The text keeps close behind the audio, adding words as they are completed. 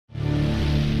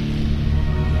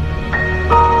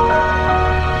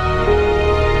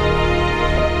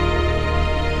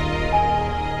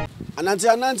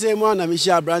Nante mo na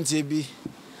Misha Brante bi.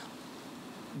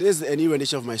 This is a new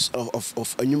rendition of my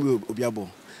of a new Obiabo.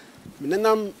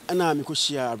 Minanam ana mi ko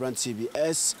share Brante bi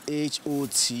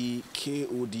Shotkod.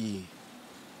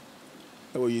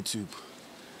 Our YouTube.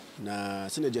 Na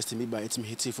send just me by it's me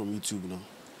hitting from YouTube no.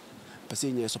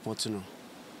 Person you support no.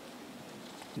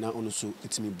 Now also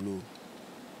it's me blow.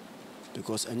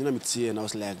 Because I know me see and I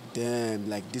was like, damn,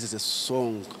 like this is a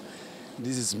song.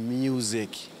 This is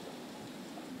music.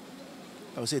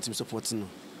 I would say it's me supporting no.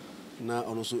 Now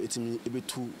also it's me able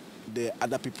to the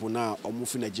other people now are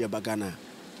moving Nigeria bagana.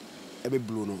 Ebe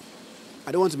blow no.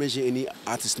 I don't want to mention any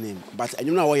artist name, but I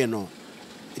know what you know.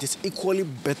 It is equally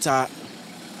better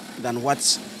than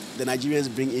what the Nigerians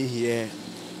bring in here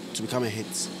to become a hit.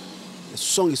 The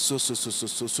song is so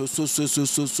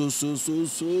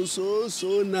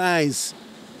nice.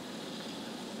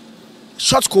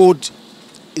 Shotkod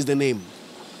is the name.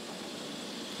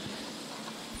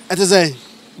 It is a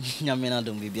Nyamena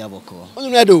don't be biaboko. What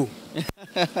do I do?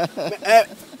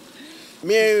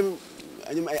 Me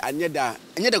I need that.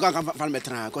 I need to go and find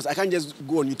better because I can't just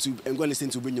go on YouTube and go listen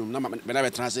to Binyum. Now, when I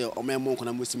translate, or my mom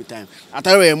can waste me time. I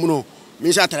tell you, Muno,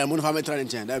 means I tell you, Muno, I'm trying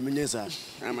to that means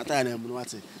I'm a tired of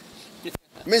what's it.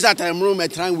 Means I tell you, I'm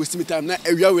trying to waste me time. Now,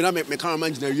 every year, when I make my car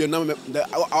imagine, you know,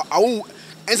 I won't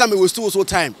answer me with so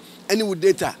time. Any with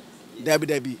data, there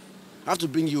be. I have to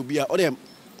bring you beer or them.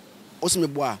 Also, my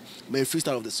boy, my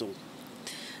freestyle of the song.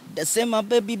 They say my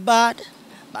baby bad,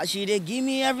 but she they give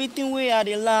me everything where I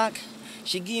they lack.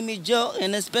 She give me joy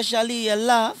and especially a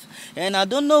laugh. And I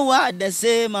don't know why they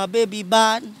say my baby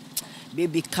bad.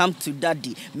 Baby come to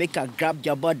daddy, make her grab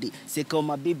your body. Say call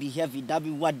my baby heavy, that be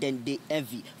what then they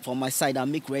heavy. For my side I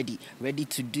make ready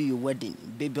to do your wedding.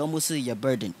 Baby almost say your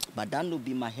burden, but that no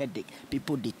be my headache.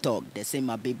 People they talk, they say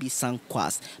my baby sang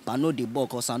quast. But I know they ball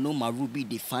cause I know my ruby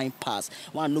they fine pass.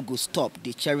 One no go stop,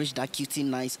 they cherish that cutie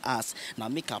nice ass. Now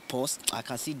make a pause, I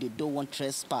can see they don't want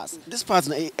trespass. This part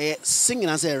singing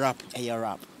and say rap. A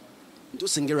rap. Do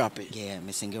sing rap. Yeah,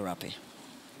 me sing rap.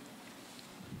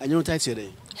 And you know title there?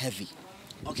 Heavy.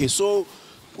 Okay, so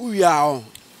we are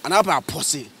an upper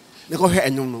posse. They go here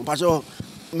and no, but so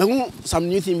some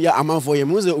new thing here. I'm for you.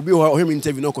 Must be or him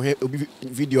interview no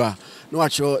video. No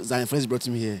actual Zionfelix brought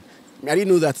me here. I didn't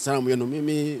know that some you know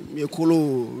me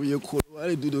cool. I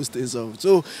didn't do those things.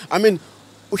 So I mean,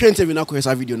 we can interview now. Because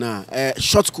video now.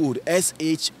 Shotkod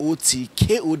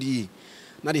Shotkod.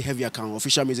 Not the heavy account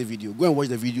official music video. Go and watch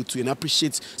the video too and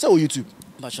appreciate. Say on YouTube.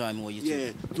 But sure, I'm on YouTube.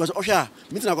 Yeah, because Osha,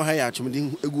 me think I go hire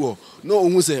chumding ego. No,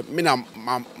 who say me na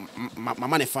my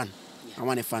man a fan. I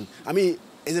want a fan. I mean,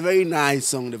 it's a very nice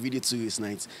song. The video too is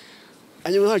nice.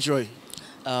 And you know Troy?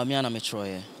 Me and I'm a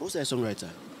Troy. Who's a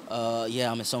songwriter?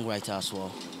 Yeah, I'm a songwriter as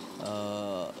well.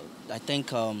 I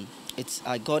think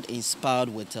I got inspired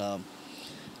with the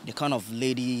kind of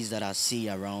ladies that I see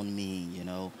around me. You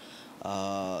know.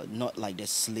 Not like the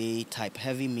slay type.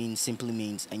 Heavy means simply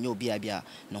means and you'll be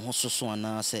no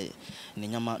say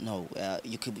no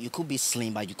you could be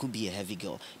slim but you could be a heavy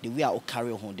girl. The way I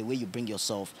carry home, the way you bring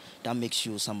yourself, that makes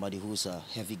you somebody who's a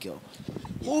heavy girl.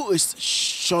 Yeah. Who is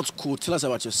Shotkod? Tell us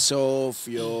about yourself,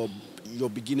 your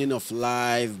beginning of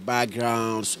life,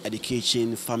 backgrounds,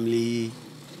 education, family,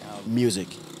 music.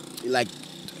 Like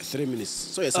 3 minutes.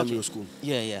 So you're okay. School.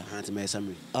 Yeah.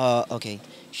 Okay.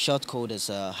 Shotkod is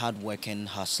a hard-working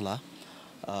hustler.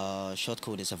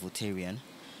 Shotkod is a Voltarian.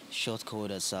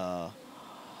 Shotkod is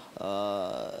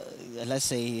let's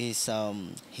say he's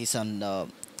an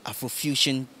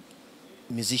Afrofusion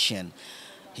musician.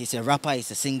 He's a rapper.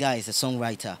 He's a singer. He's a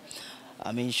songwriter.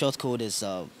 I mean, Shotkod is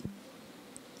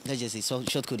let's just say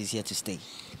Shotkod is here to stay.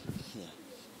 Yeah.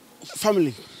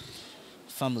 Family.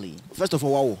 First of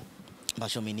all, wow.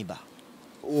 Basho Miniba.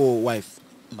 Oh, wife.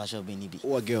 Basho Benibi.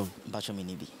 Oh, a girl. Basho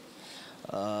Minibi.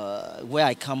 Where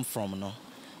I come from, no.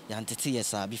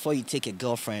 Before you take a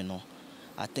girlfriend, no,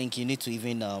 I think you need to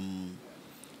even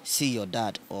see your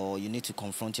dad, or you need to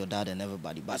confront your dad and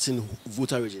everybody. But that's in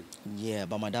Volta region. Yeah,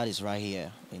 but my dad is right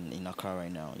here in Accra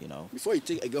right now. You know. Before you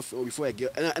take a girlfriend, or before a girl,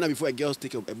 and before a girl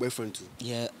take a boyfriend too.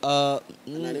 Yeah.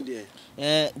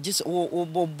 Just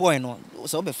boy, no.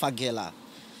 So be fat girl.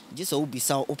 Just be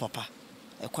so papa.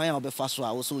 A quiet be fast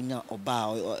also or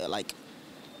like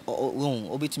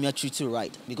or be to me treat you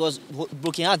right, because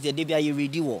broken heart they be a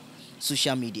ready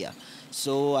social media.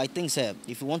 So I think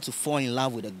if you want to fall in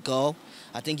love with a girl,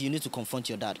 I think you need to confront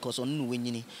your dad, because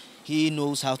when he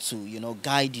knows how to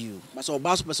guide you. But so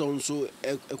boss person also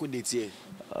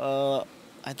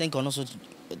I think also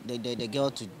the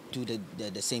girl to do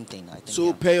the same thing. I think.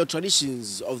 So per your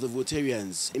traditions of the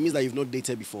Voltarians, it means that you've not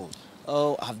dated before.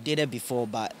 Oh, I've dated before,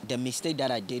 but the mistake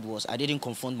that I did was I didn't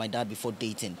confront my dad before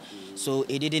dating, so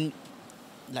it didn't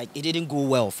go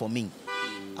well for me.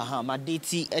 My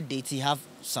dating have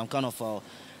some kind of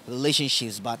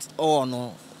relationships, but oh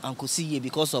no, Uncle see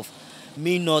because of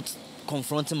me not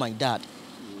confronting my dad,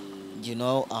 you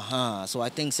know. So I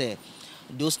think say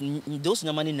those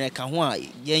nyamani neka ho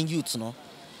young youths no,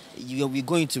 we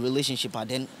go into relationship and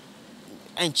then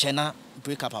and China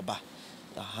break up aba.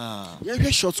 Yeah, you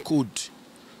Shotkod.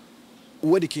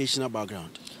 What educational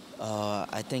background?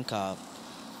 I think I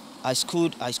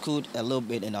schooled a little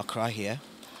bit in Accra here.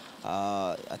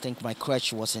 I think my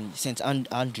crèche was in St.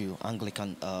 Andrew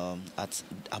Anglican at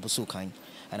Abusukan,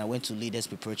 and I went to Leaders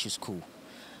Preparatory School.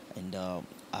 And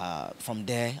from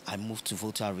there, I moved to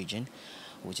Volta region,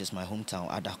 which is my hometown,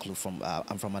 Adaklu.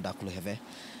 I'm from Adaklu, Heve.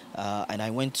 And I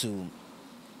went to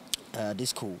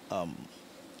this school,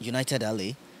 United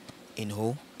LA, in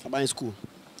Ho. Abayin school.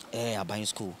 Abayin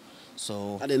school.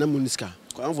 So. Ade na muniska.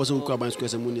 Kwa amfo se ukura Abayin school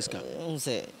se muniska.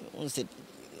 Unse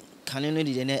can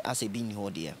you know as a being here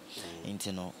there?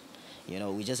 You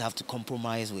know, we just have to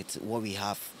compromise with what we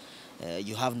have.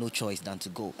 You have no choice than to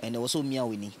go. And also me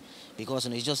Winnie, because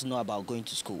it's just not about going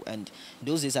to school. And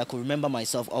those days I could remember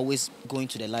myself always going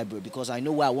to the library because I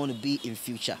know where I want to be in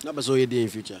future. Not so you in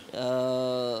future.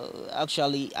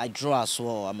 Actually, I draw as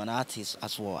well. I'm an artist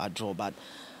as well. I draw, but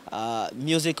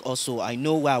music also. I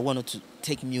know where I wanted to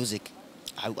take music.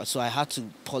 So I had to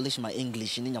polish my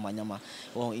English in nyama.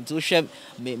 Well, into share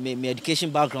my education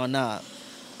background now.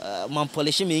 Man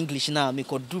polishing my English now. Me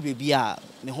could do baby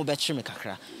me ho better me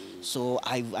kakra. So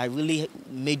I really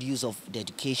made use of the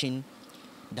education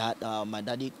that my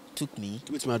daddy took me.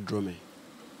 Which my drum?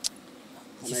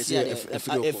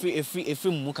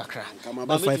 Every mu kakra.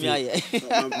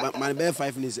 My best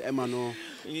 5 minutes. Emma no.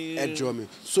 Drum.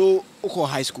 So uko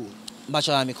high school.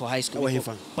 Bachelor I make high school. Where you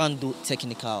from? Pandu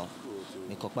Technical.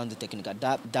 Technical.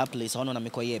 That place, I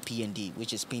make a P&D,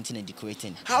 which is painting and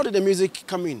decorating. How did the music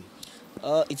come in?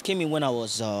 It came in when I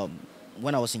was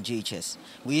in JHS.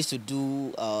 We used to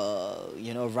do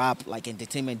rap like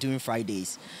entertainment during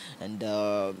Fridays, and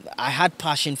I had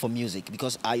passion for music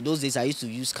because those days I used to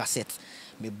use cassette.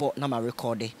 Me bought na my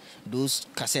record those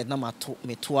cassette na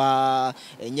me toa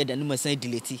enye the number say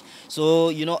delete.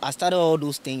 So I started all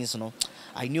those things.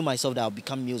 I knew myself that I would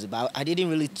become music, but I didn't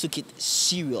really took it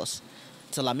serious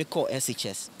till I call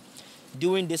SHS.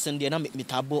 During this and then I make me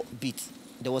tabo beat.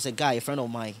 There was a guy, a friend of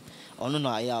mine. Or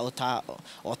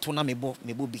tona mebo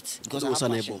beat because I was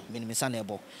unable.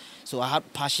 So I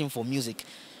had passion for music.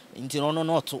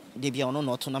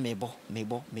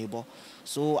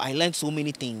 So I learned so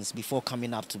many things before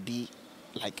coming up to be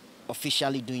like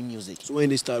officially doing music. So when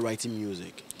did you start writing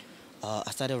music?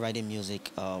 I started writing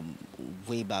music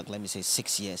way back, let me say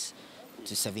 6 years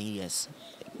to 7 years.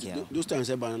 Yeah. Those times,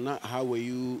 how were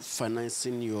you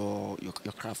financing your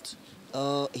craft?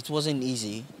 It wasn't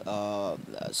easy.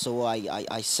 So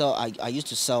I used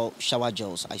to sell shower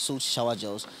gels. I sold shower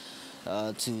gels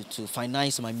to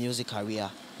finance my music career.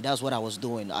 That's what I was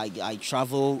doing. I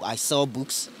travel. I sell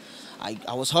books.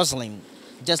 I was hustling,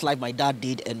 just like my dad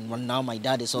did, and now my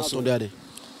dad is also. Daddy.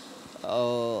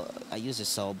 I used to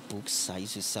sell books.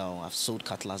 I've sold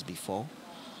Cutlass before.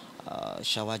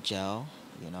 Shower gel.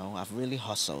 I've really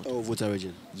hustled. Oh, Volta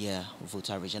region. Yeah,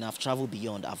 Volta region. I've traveled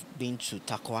beyond. I've been to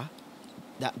Takwa.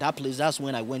 That place, that's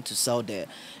when I went to sell the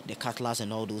Cutlass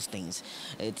and all those things.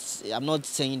 I'm not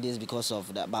saying this because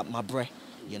of that, but my bro,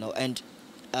 and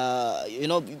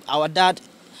our dad,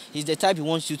 he's the type who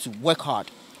wants you to work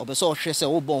hard. Because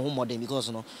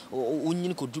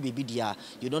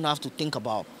you don't have to think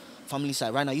about family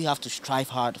side. Right now, you have to strive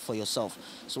hard for yourself.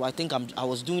 So I think I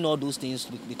was doing all those things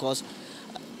because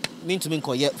mean to me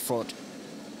fraud.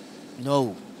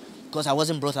 No, because I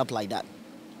wasn't brought up like that.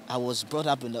 I was brought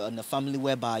up in a family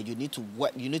whereby you need to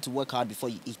work hard before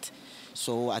you eat.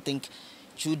 So I think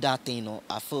through that thing,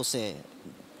 I feel say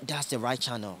that's the right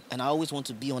channel, and I always want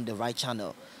to be on the right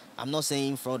channel. I'm not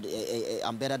saying fraud.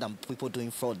 I'm better than people doing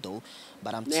fraud though,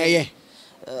 but I'm saying,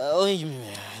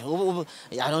 I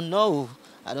don't know,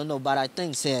 but I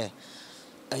think say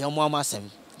your mama say.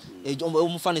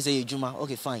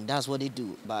 Okay, fine, that's what they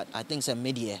do. But I think some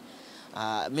media,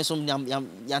 no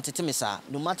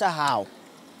matter how,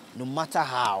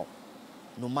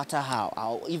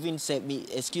 I'll even say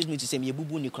excuse me to say me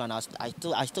bubu nikran. I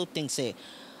still think say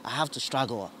I have to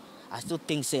struggle. I still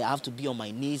think say I have to be on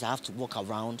my knees. I have to walk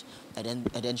around and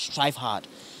then strive hard.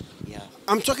 Yeah.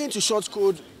 I'm talking to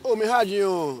Shotkod. Oh, me had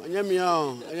you.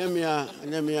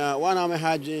 Anyamia. One me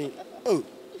had you. Oh.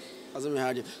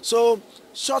 So,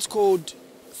 Shotkod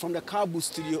from the car boot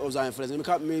studio of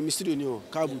Zionfelix. Me studio new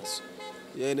car boots.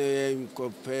 Yeah, no,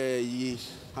 compare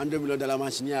 $100 million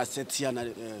machine here set here na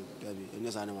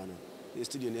the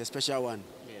studio, a special one.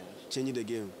 Yeah. Changing the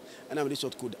game. And I'm the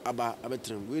Shotkod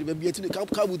Abatram. We'll be at the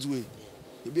Cowboys way.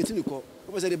 You'll be at the call.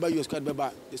 What was the buy your squad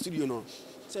the studio no?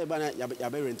 Say Bana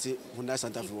Yaberente, Honda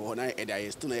Santa Fe, or I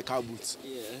still a cow boots.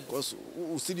 Yeah. Because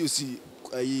studio see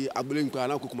a bling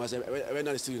plan, I cook myself. I went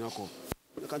to the studio. I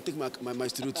can take my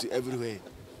studio to everywhere.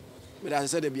 But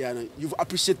as I said, you've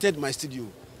appreciated my studio.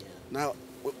 Now,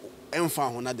 I'm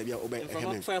found on that.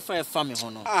 For family,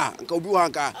 ah,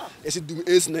 Kobuanka, is it do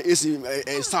is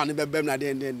son in the Bemna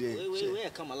then. We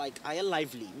come like I am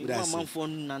lively. My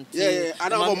phone, yeah, I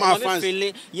don't know my fans.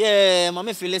 Yeah,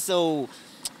 Mamma Felix, so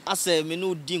I say, me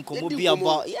no dinko be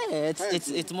about. Yeah,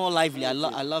 it's more lively. I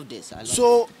love this.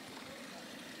 So,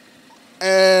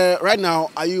 right now,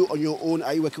 are you on your own?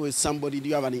 Are you working with somebody? Do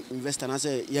you have an investor? And I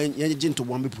say, you to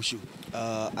one push you.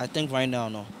 I think right now,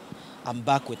 no. I'm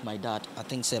back with my dad. I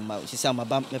think she said my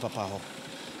papa ho.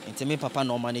 Into me papa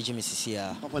no manage me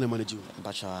sisia. Papa no manage you.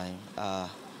 But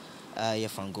yeah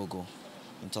from Gogo.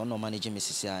 Into no manage me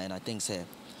sisia and I think say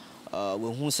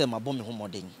we who say my bomb me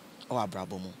homoding or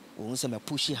abrabo mu. We who say me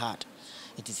pushy hard.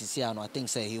 It is sisia no I think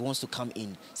say he wants to come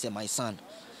in say my son.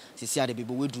 Sisia the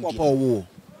people we do Papa wo.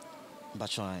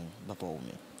 But papa wo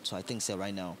me. So I think say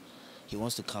right now he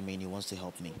wants to come in, he wants to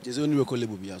help me. There's only record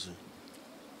label be also.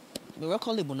 Me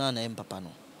record label na papa no.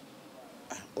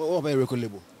 What about record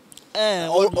label?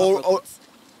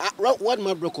 What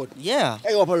my record? Yeah.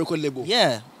 Hey, what about record label?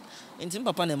 Yeah. Intim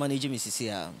papa na manage me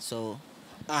sisia. So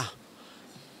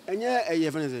and yeah,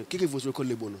 friends, Kiki was record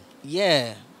label no.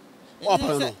 Yeah. What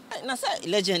about na say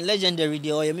legendary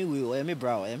dey or me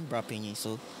bra penny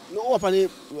so. No, what about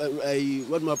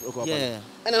what my record? Yeah.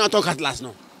 And then I talk Cutlass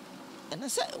no. And I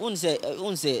say one say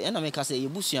and I make say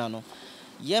yebusia no.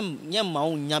 Yem ma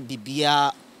unya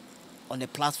bibia on the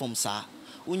platform sir.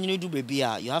 When you do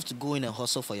bibia, you have to go in and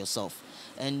hustle for yourself.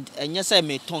 And yes I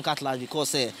may talk Cutlass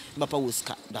because papa was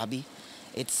dabi.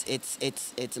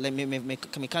 It's let me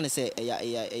kind of say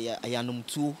a number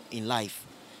two in life.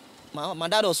 My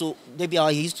dad also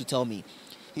he used to tell me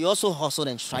he also hustled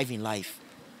and strive in life.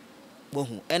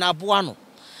 And abuano.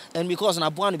 And because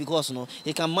no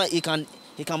he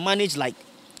can manage like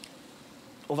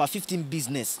over 15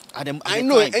 business at the I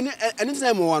know time.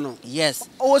 Anytime one. Yes.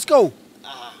 Oh, let's go.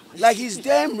 Like he's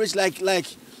damn rich like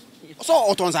so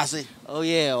Otons I say. Oh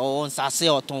yeah, or on Sase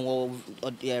or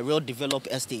real developed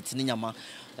estates Ninyama.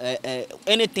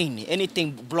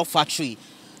 Anything block factory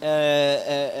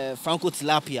Franco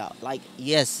Tilapia like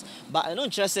yes. But I don't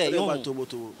just say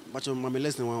but my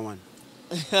less than one.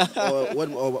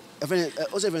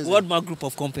 What my group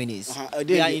of companies?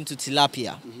 We are into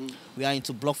tilapia. We are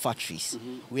into block factories.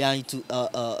 We are into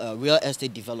real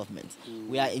estate development.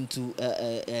 We are into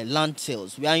land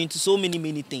sales. We are into so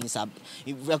many things.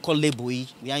 Record label. We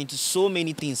are into so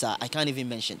many things. I can't even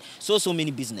mention. So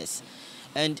many business.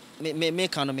 And me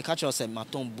catch yourself. My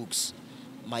ton books,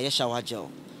 my shower gel,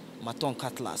 my ton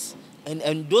Cutlass,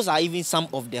 and those are even some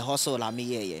of the hustle I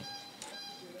me.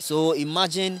 So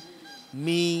imagine.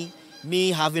 Me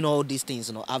having all these things,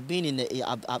 you know. I've been in the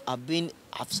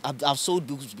I've sold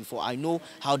books before. I know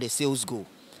how the sales go.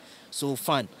 So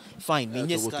fine.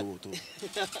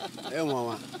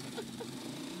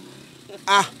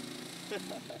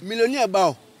 Millionaire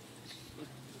bow.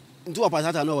 Into a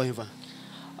pasata no him.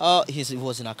 He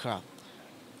was in Accra.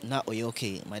 Now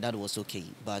okay. My dad was okay,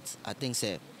 but I think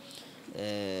say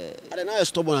I don't know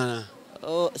stubborn.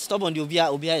 Oh, stubborn. The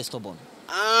Obia is stubborn.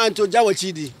 To Jawa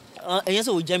Chidi. Yes,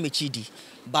 we jam chidi,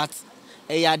 but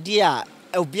a idea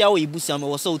Obia we busam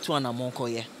was so to an amonko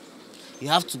ye. You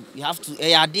have to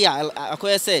a idea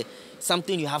I say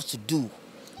something you have to do.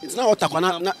 It's not what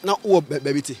not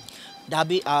baby.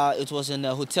 It was in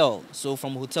a hotel, so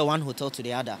from one hotel to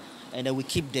the other, and then we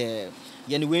keep the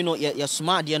you're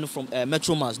smart from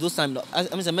Metro Mass. Those time I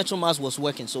mean the Metro Mass was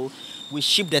working, so we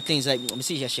ship the things like let me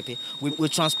see here shipping. We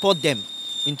transport them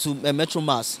into Metro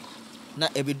Mass. Now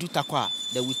we do takwa,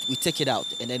 then we take it out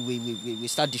and then we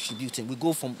start distributing. We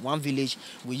go from one village,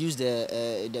 we use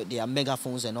their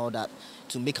megaphones and all that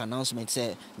to make announcements.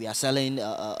 Say we are selling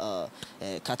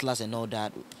Cutlass and all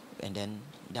that, and then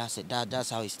that's it.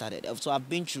 That's how it started. So I've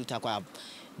been through takwa,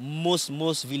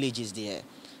 most villages there.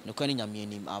 No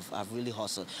I've really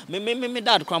hustled. Me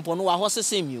dad crampo no I hustle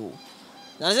same you.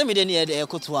 Now say me then here the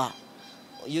ekotwa.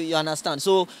 You understand?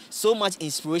 So much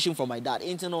inspiration from my dad.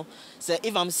 You know, say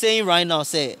if I'm saying right now,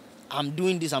 say I'm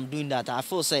doing this, I'm doing that, I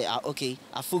feel say okay,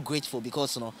 I feel grateful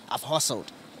because I've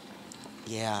hustled.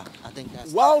 Yeah, I think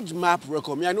that's world map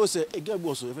record. Me I know say a girl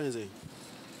boss so say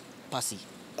Passy.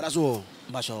 That's all.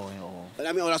 Basho.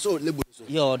 I mean, that's all label.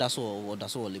 Yo, that's all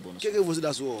label. KK for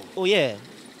that's all. Oh yeah.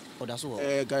 Oh, that's all.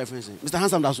 Guy friends. Mr.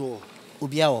 Handsome, that's all.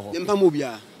 Obiawo. Them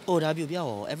Pamubia. Oh, that be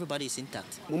Obiawo. Everybody is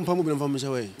intact. Mumpamu from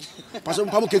Michaway. Passion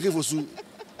Pamu KK for Su.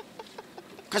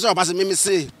 Kasha pass me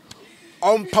say.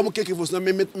 Pamu KK for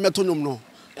no metronome no.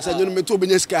 Say no meto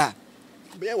beneska.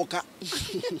 Be waka.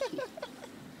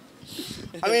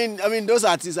 I mean those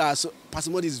artists are so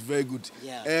Passimodi is very good.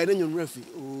 Yeah. Then your referee.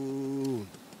 Oh.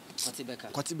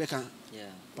 Kotibeka.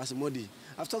 Yeah. Passimodi.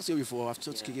 I've talked to you before. I've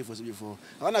talked to KK for before.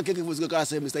 I want to KK for go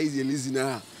say Mr. Easy lazy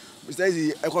now. Mr.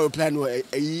 Easy I call reply no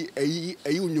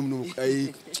unyum no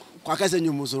kwaka say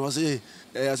nyum so I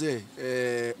say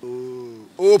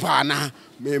oh pana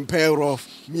me pair off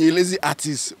me lazy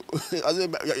artist.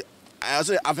 I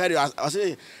say I've heard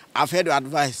your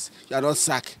advice. You are not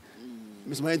sack.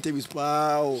 Miss my interview is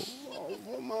pow.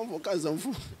 Man for cousin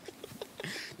fool.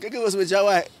 KK was with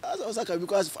Jawai. I was sack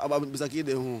because about Mr. Kid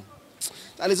home.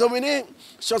 And so many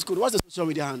Shotkod. What's the social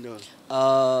media handle?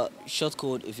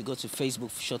 Shotkod. If you go to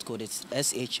Facebook, Shotkod, it's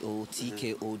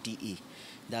SHOTKODE.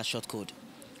 That's Shotkod.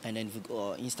 And then if you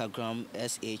go Instagram,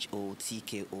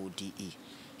 SHOTKODE.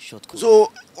 Shotkod.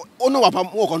 So, no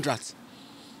more contracts.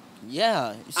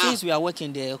 Yeah, since we are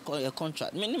working there, a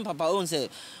contract. Me papa owns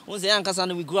we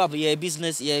grew up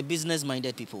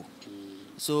business-minded people.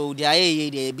 So they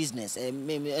are business.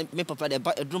 Me papa the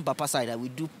drum papa side we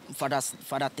do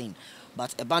father thing,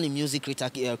 but about music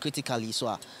critically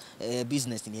so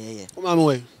business in here.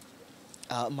 Mommy,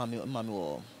 I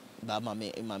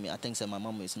think so my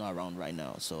mom is not around right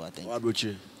now, so I think. What about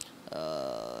you?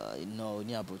 No,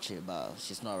 near Broche, but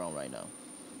she's not around right now.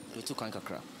 We took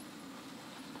Kakra.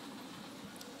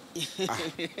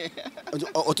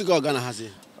 Otuga Ghana has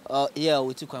it. Yeah,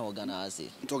 we took Ghana has it.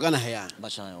 To Ghana here.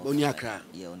 Bashan. Only Accra.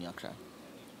 Yeah, only Accra.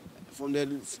 From the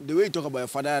way you talk about your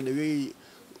father and the way you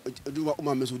do what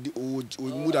Umamis would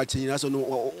mood at change, that's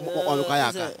no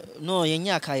no,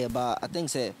 Yanyaka, but I think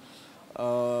say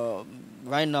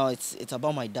right now it's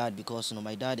about my dad because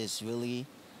my dad is really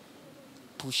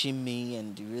pushing me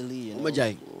and really yeah,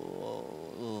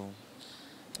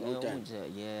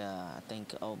 I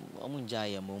think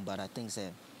but I think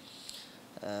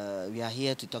we are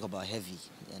here to talk about heavy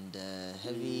and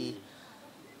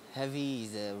heavy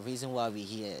is the reason why we're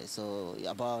here. So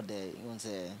about the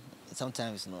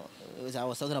sometimes I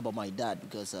was talking about my dad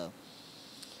because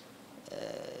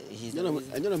he's I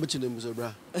don't know much in the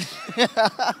bra.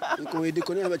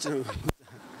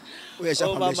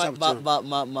 But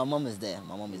my mom is there.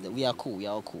 We are cool. We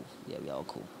are all cool. Yeah, we are all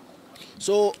cool.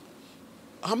 So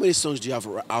how many songs do you have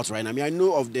out right now? I mean, I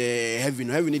know of the Heavy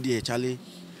Day, Charlie.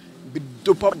 Be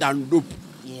dope up than dope.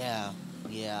 Yeah.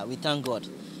 We thank God.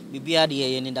 We be at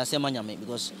the in the same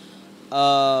because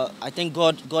I think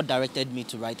God directed me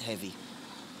to write Heavy.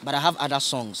 But I have other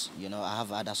songs, I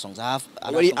have other songs. I have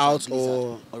already out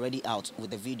or already out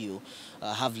with the video.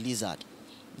 I have Lizard.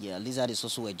 Yeah, Lizard is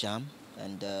also a jam,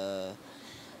 and I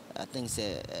think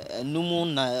say no more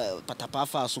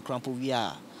patapafa so crampo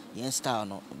via yen style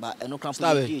no, but no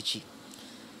crampo PH.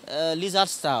 Lizard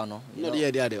style no. No,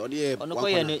 the only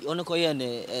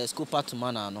school part to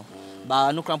mana no.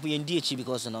 But no crampo yen DH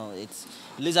because it's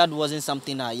Lizard wasn't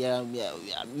something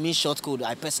me Shotkod.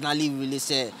 I personally really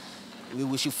say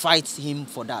we should fight him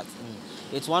for that.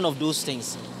 It's one of those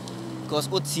things because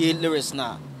OTA lyrics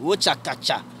now,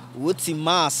 wochakacha,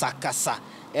 wotima sakasa,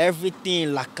 everything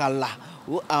lakala,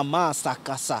 wo ama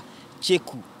sakasa,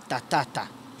 cheku, tatata,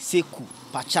 seku,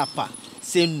 pachapa,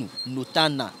 senu,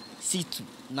 notana, situ,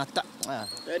 nata.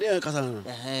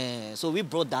 So we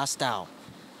brought that style.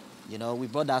 We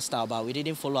brought that style, but we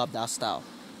didn't follow up that style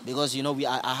because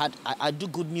I do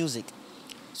good music.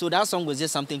 So that song was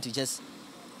just something to just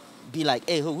be like,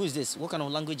 hey, who is this? What kind of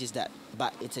language is that?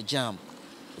 But it's a jam.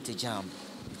 It's a jam.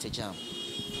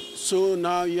 So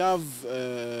now you have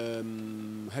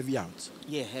Heavy out.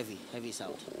 Yeah, Heavy is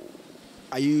out.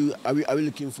 Are we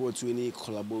looking forward to any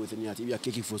collab with any artist? If you are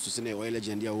kicking for Susene or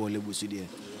Legend or Lebu Studio,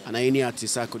 and any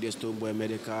artist I could just Stoneboy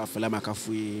Medica, Falama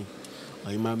Kafui,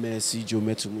 or Imam Si Joe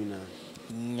Metumina.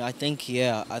 I think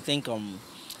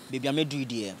baby I made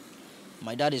you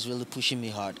my dad is really pushing me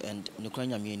hard, and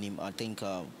Ukrainian I think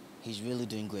he's really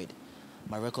doing great.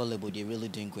 My record label, they're really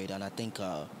doing great, and I think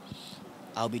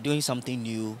I'll be doing something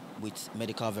new with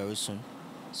Medical very soon.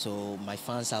 So my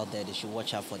fans out there, they should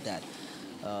watch out for that.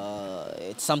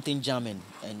 It's something jamming,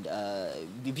 and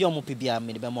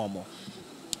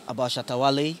about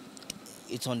Shatawale,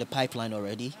 it's on the pipeline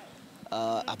already.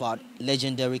 About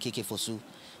legendary KK Fosu.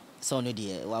 So no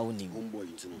dear,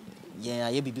 yeah,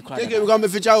 you be crying. KK, we got me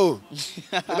feature.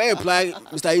 May apply,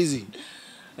 Mr. Easy.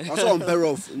 Also on pair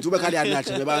off. Into Bacadi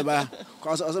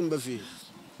naturally.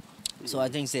 So I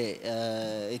think say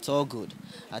it's all good.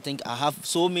 I think I have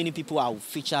so many people I will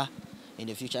feature in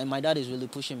the future, and my dad is really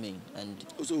pushing me. And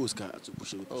also Oscar to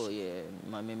push it. oh yeah,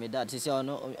 my dad. He say oh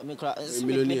no, me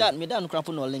dad crap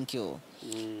no link you.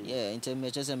 Yeah, in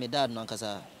terms of my dad no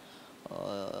kasa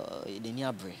the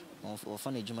niabre or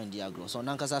funny German diagro. So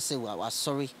no kasa say was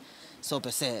sorry. So per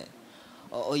se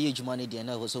oh ye Germany the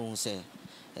na also who say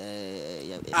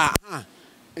I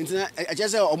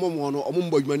just say omo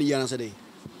money yana say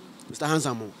Mr.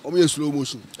 Handsome, omo slow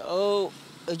motion. Oh,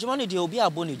 Germany the obi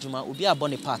abone Juma, obi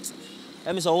abone part.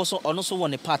 I mean also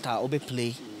want a part I obe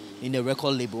play in the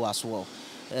record label as well.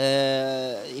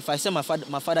 If I say my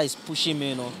father is pushing me,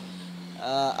 you know,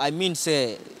 I mean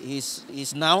say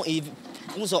he's now he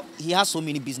has so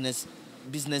many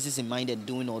businesses in mind and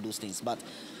doing all those things, but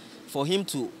for him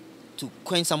to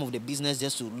coin some of the business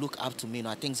just to look up to me, you know,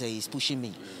 I think say he's pushing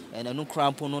me, and I know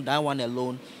cramp on that one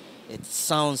alone. It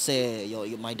sounds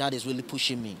my dad is really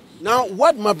pushing me. Now,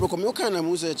 what my bro, you kind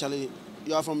of say, Charlie,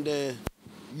 you are from the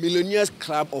Millionaires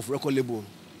Club of record label.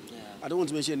 Yeah. I don't want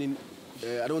to mention any,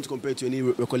 I don't want to compare it to any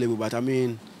record label, but I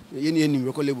mean, any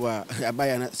record label I buy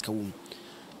an skawum.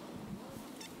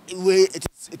 It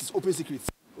is open secret.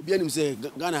 Obianim say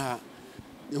Ghana,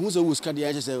 who's a who's cardi?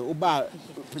 I just say Oba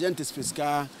presenters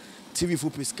pesca, TV for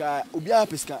pesca, Obia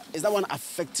pesca. Is that one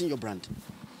affecting your brand?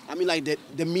 I mean, like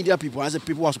the media people, as the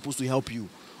people who are supposed to help you.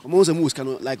 Most of them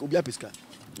cannot like Obia pesca.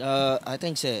 I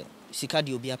think say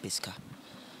Sikadi Obia pesca,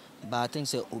 but I think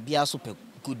say Obia super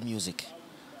good music.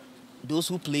 Those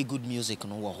who play good music,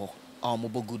 no waho,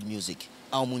 mobile good music,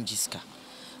 munjiska,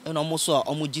 and almost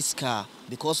mujiska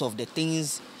because of the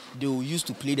things they used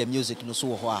to play the music. No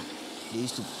so they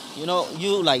used to,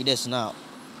 you like this now,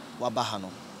 wabahano.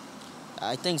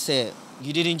 I think say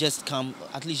you didn't just come.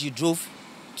 At least you drove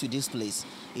to this place.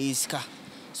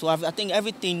 So I think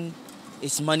everything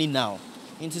is money now.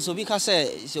 Into so because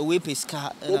it's a way pay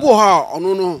car.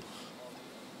 No.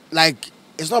 Like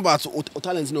it's not about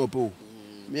talent no po.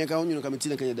 Me can come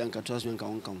tell can you trust me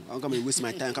can come. I come waste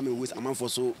my time, come waste amount for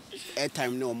so air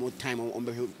time no more time on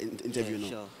interview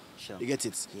no. Sure. You get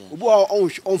it. Yeah. Obo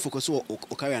on focus o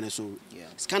career so. Yeah.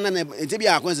 Scanner e be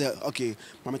akon say okay,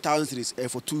 my 1,000 series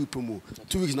for 2 week promo.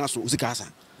 2 weeks now so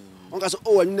uzikasa. On can say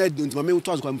oh I need don't my me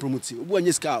to promote. Obo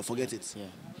anye ska forget it.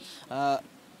 Yeah.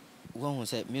 One who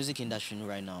say music industry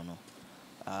right now no.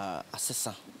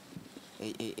 Assessor.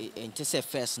 And to say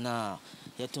first now,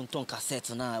 you ton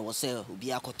cassette now. I was say be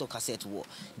a koto cassette war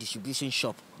distribution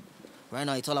shop. Right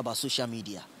now it's all about social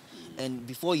media, and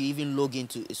before you even log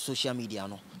into social media,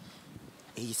 no,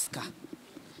 it's car.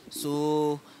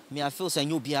 So me, I feel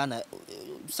saying you be an.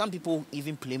 Some people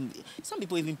even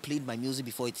played my music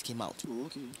before it came out. Oh,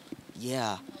 okay.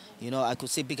 Yeah, I could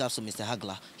say big ups to Mr.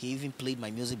 Hagler. He even played my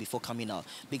music before coming out.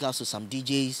 Big ups to some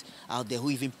DJs out there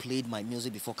who even played my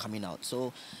music before coming out.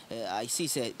 So I see,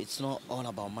 say it's not all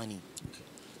about money. Okay.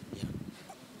 Yeah.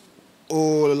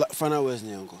 Oh, final words,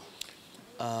 Nyango.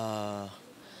 I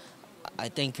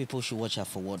think people should watch out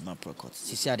for Wordmap Records.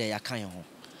 See how they yakan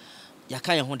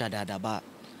hon da ba.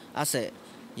 I say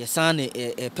your son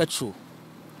a petrol.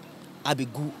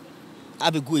 Abigu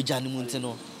ejani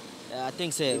munteno. I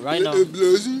think say right now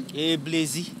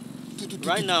blazy.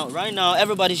 Right now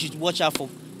everybody should watch out for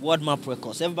Wordmap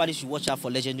Records. Everybody should watch out for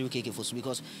Legendary KK Fosu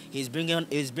because he's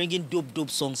bringing dope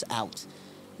songs out.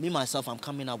 Me myself, I'm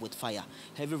coming out with fire.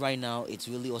 Heavy right now, it's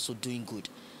really also doing good.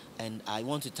 And I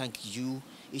want to thank you,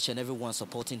 each and everyone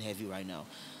supporting Heavy right now.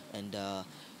 And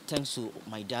thanks to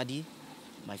my daddy,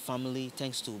 my family,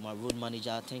 thanks to my road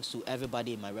manager, thanks to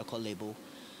everybody in my record label,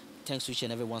 thanks to each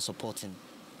and everyone supporting.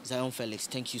 Zionfelix,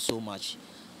 thank you so much.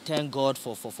 Thank God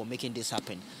for making this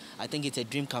happen. I think it's a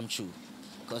dream come true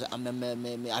because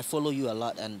I follow you a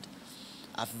lot, and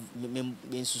I've been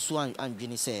Susu and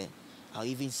Jenny say I'll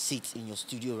even sit in your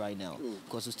studio right now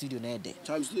because the studio near there.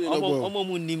 The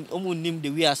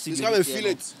way I studio. Come and feel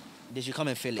it. They should come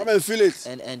and feel it. Come and feel it.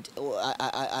 And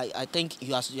I think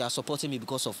you are supporting me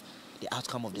because of the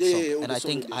outcome of the song. Yeah, and I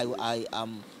think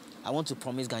I want to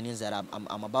promise Ghanaians that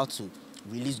I'm about to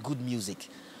release good music.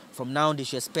 From now on, they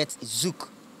should expect Zouk.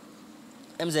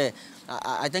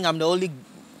 I think I'm the only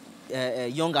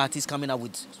young artist coming up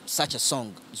with such a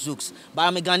song, Zouks. But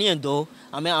I'm a Ghanaian though.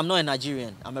 I'm not a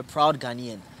Nigerian. I'm a proud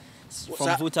Ghanaian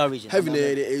from Vuta region. Having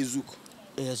a Zouk.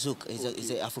 A Zouk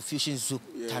is a Afrofusion Zouk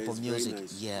type of music.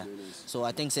 Nice. Yeah. Nice. So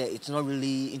I think it's not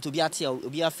really into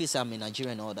Biatia face. I'm a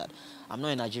Nigerian and all that. I'm not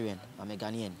a Nigerian. I'm a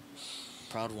Ghanaian.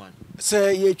 Proud one.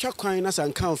 Say you check coin as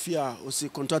an count fear or say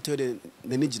contracted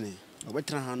the Nijine. Or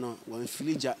better hano one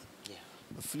filija.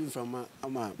 feeling from my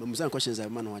musan questions I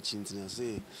man watching to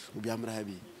say will be amra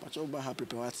happy. But you ba happy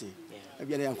party.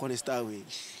 Maybe I am going to start with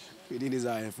within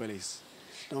Zionfelix.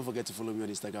 Don't forget to follow me on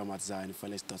Instagram at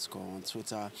Zionfelix.com. On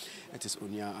Twitter, it is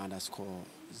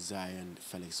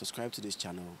Onya_Zionfelix. Subscribe to this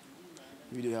channel.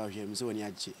 Video out here, so when you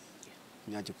party,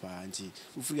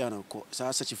 we figure out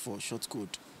search for Shotkod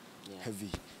heavy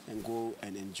and go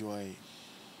and enjoy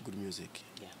good music.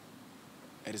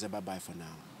 It is a bye bye for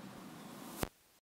now.